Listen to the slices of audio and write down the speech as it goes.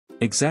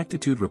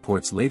Exactitude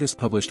reports latest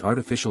published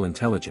Artificial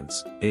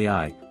Intelligence,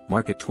 AI,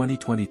 Market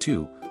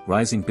 2022,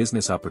 Rising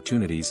Business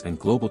Opportunities and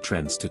Global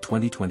Trends to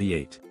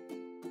 2028.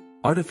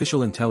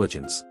 Artificial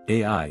intelligence,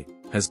 AI,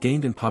 has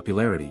gained in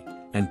popularity,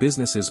 and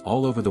businesses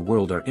all over the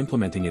world are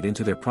implementing it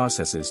into their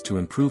processes to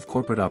improve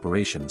corporate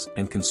operations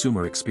and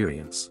consumer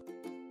experience.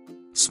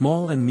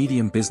 Small and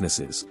medium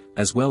businesses,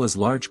 as well as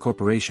large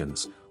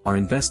corporations, are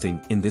investing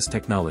in this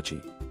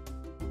technology.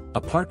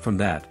 Apart from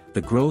that,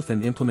 the growth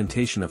and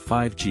implementation of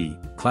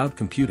 5G, cloud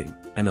computing,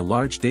 and a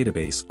large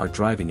database are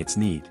driving its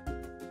need.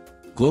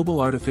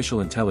 Global artificial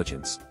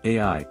intelligence,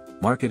 AI,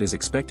 market is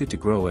expected to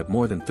grow at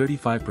more than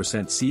 35%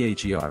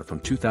 CAGR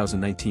from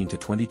 2019 to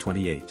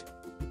 2028.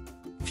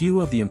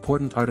 Few of the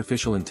important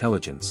artificial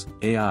intelligence,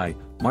 AI,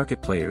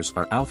 market players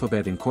are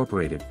Alphabet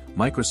Incorporated,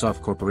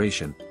 Microsoft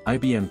Corporation,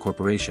 IBM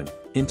Corporation,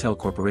 Intel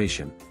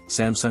Corporation,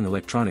 Samsung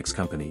Electronics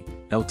Company,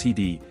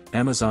 Ltd.,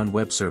 Amazon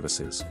Web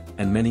Services,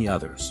 and many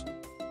others.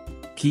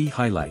 Key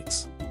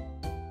highlights.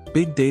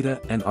 Big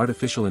data and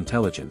artificial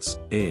intelligence,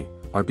 AI,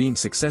 are being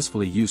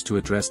successfully used to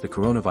address the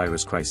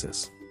coronavirus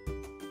crisis.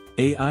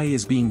 AI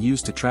is being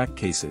used to track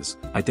cases,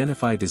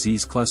 identify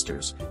disease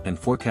clusters, and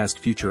forecast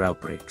future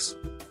outbreaks.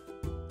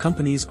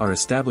 Companies are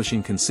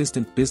establishing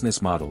consistent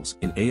business models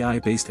in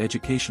AI-based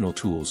educational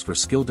tools for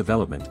skill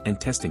development and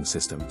testing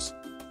systems.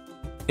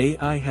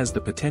 AI has the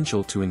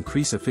potential to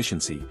increase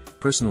efficiency,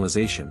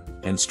 personalization,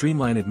 and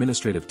streamline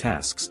administrative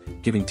tasks,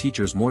 giving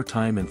teachers more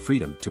time and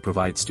freedom to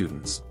provide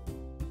students.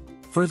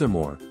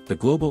 Furthermore, the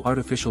global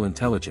artificial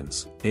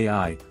intelligence,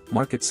 AI,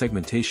 market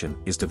segmentation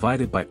is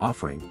divided by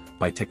offering,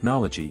 by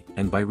technology,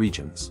 and by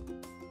regions.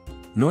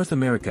 North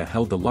America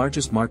held the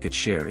largest market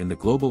share in the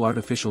global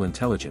artificial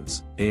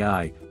intelligence,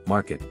 AI,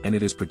 market, and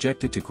it is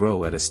projected to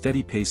grow at a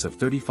steady pace of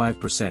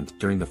 35%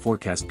 during the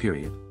forecast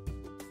period.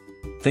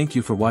 Thank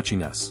you for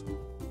watching us.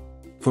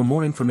 For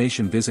more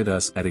information visit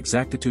us at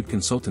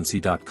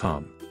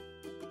exactitudeconsultancy.com.